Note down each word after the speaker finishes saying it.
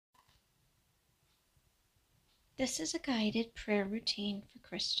This is a guided prayer routine for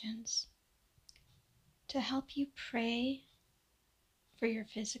Christians to help you pray for your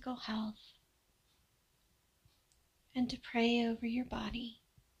physical health and to pray over your body.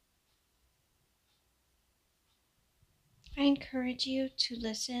 I encourage you to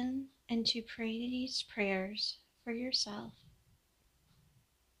listen and to pray these prayers for yourself.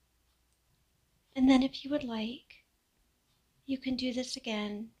 And then if you would like, you can do this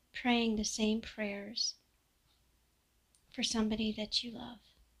again, praying the same prayers for somebody that you love.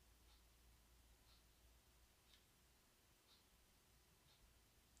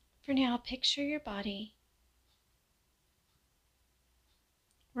 For now, picture your body.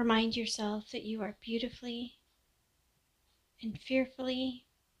 Remind yourself that you are beautifully and fearfully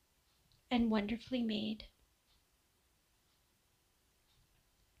and wonderfully made.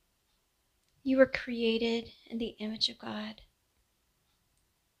 You were created in the image of God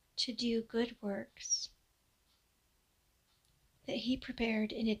to do good works that He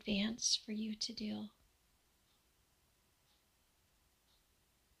prepared in advance for you to do.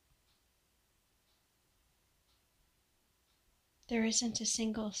 There isn't a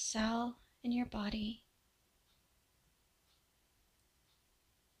single cell in your body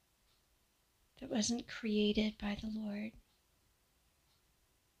that wasn't created by the Lord.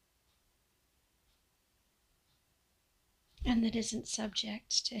 And that isn't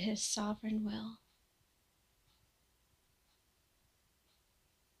subject to His sovereign will.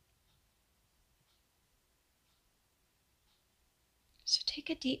 So take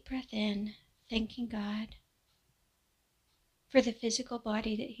a deep breath in, thanking God for the physical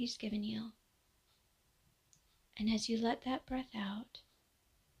body that He's given you. And as you let that breath out,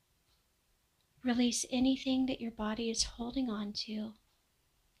 release anything that your body is holding on to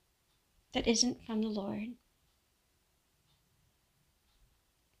that isn't from the Lord.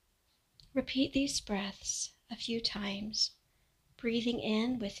 Repeat these breaths a few times, breathing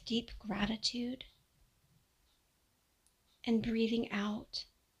in with deep gratitude and breathing out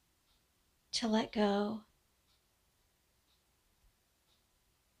to let go,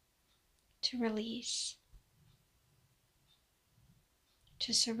 to release,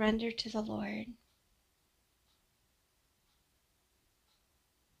 to surrender to the Lord.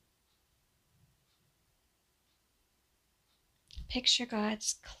 Picture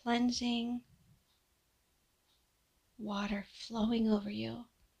God's cleansing water flowing over you,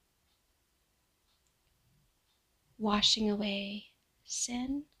 washing away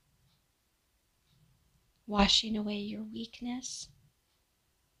sin, washing away your weakness,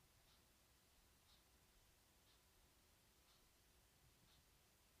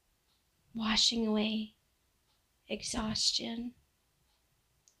 washing away exhaustion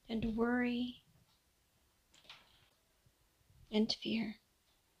and worry and fear.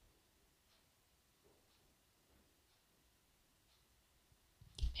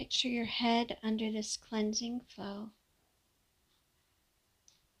 Picture your head under this cleansing flow.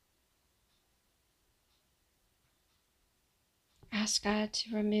 Ask God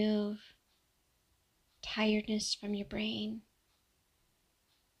to remove tiredness from your brain,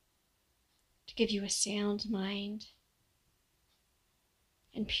 to give you a sound mind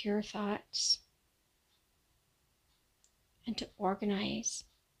and pure thoughts, and to organize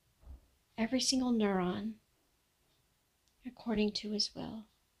every single neuron according to His will.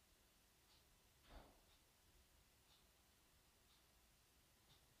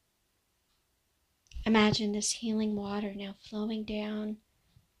 Imagine this healing water now flowing down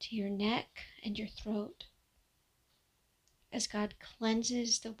to your neck and your throat as God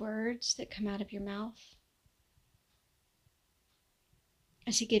cleanses the words that come out of your mouth,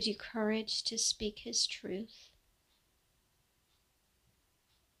 as He gives you courage to speak His truth.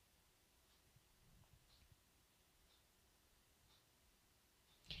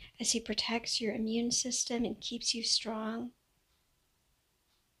 As He protects your immune system and keeps you strong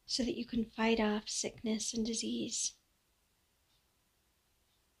so that you can fight off sickness and disease.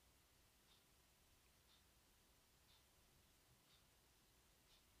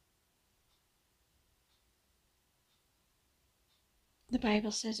 The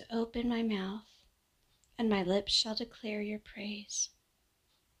Bible says, "Open my mouth, and my lips shall declare your praise."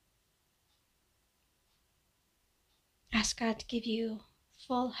 Ask God to give you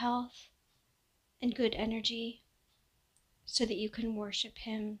full health and good energy so that you can worship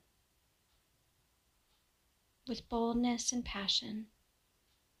Him with boldness and passion.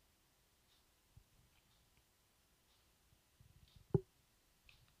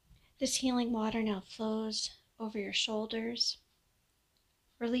 This healing water now flows over your shoulders,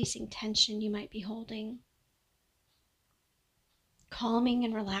 releasing tension you might be holding, calming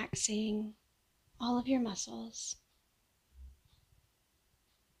and relaxing all of your muscles.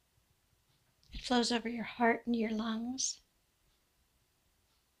 It flows over your heart and your lungs,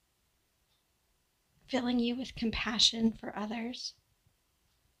 filling you with compassion for others,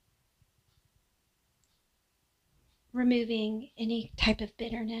 removing any type of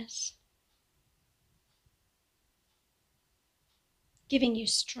bitterness, giving you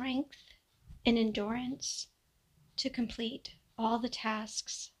strength and endurance to complete all the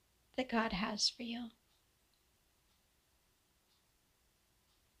tasks that God has for you.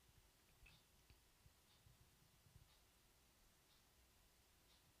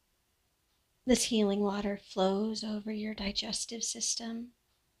 This healing water flows over your digestive system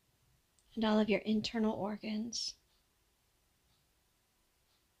and all of your internal organs.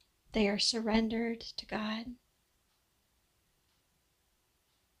 They are surrendered to God.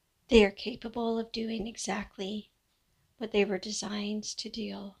 They are capable of doing exactly what they were designed to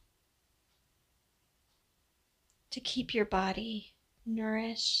do, to keep your body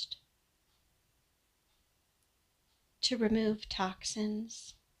nourished, to remove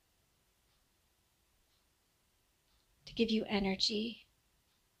toxins, to give you energy,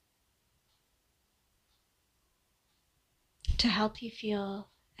 to help you feel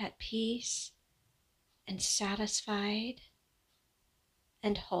at peace and satisfied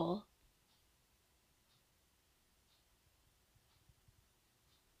and whole.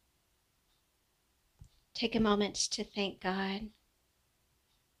 Take a moment to thank God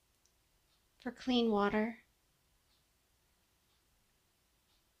for clean water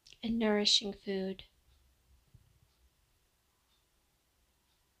and nourishing food.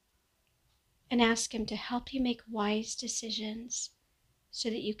 And ask Him to help you make wise decisions so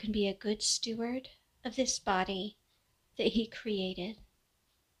that you can be a good steward of this body that He created.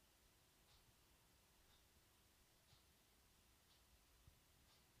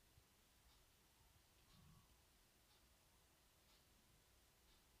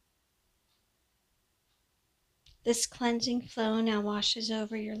 This cleansing flow now washes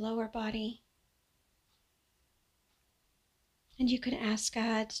over your lower body. And you can ask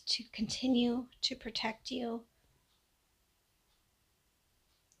God to continue to protect you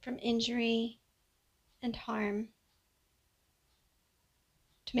from injury and harm,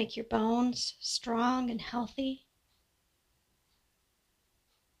 to make your bones strong and healthy,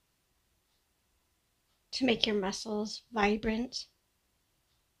 to make your muscles vibrant,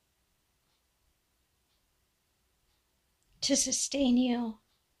 to sustain you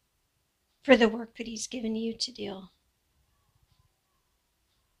for the work that He's given you to do.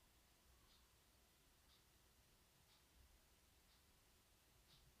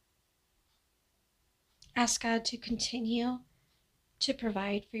 Ask God to continue to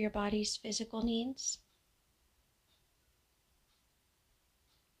provide for your body's physical needs,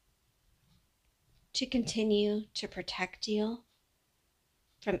 to continue to protect you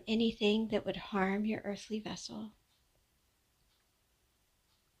from anything that would harm your earthly vessel.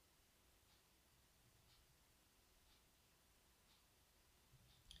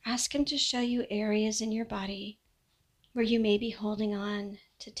 Ask Him to show you areas in your body where you may be holding on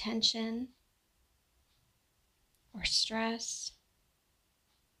to tension or stress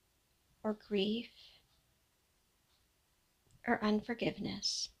or grief or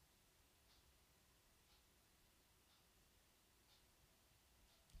unforgiveness.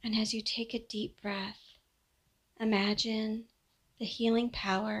 And as you take a deep breath, imagine the healing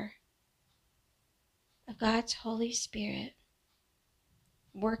power of God's Holy Spirit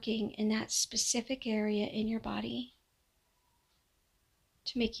working in that specific area in your body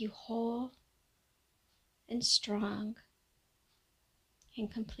to make you whole and strong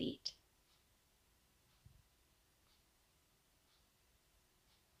and complete.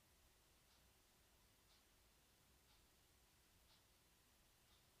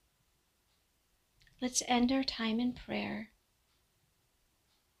 Let's end our time in prayer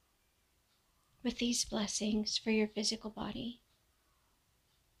with these blessings for your physical body.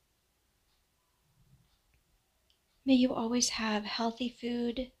 May you always have healthy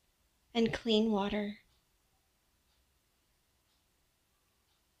food and clean water.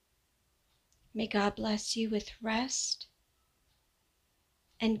 May God bless you with rest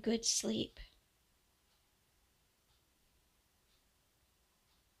and good sleep.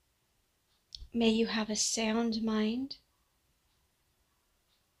 May you have a sound mind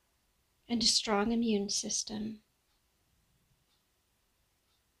and a strong immune system.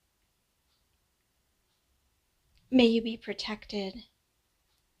 May you be protected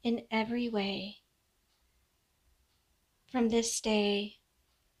in every way from this day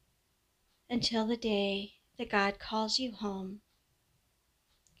until the day that God calls you home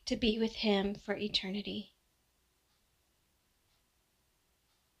to be with Him for eternity.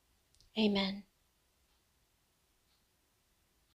 Amen.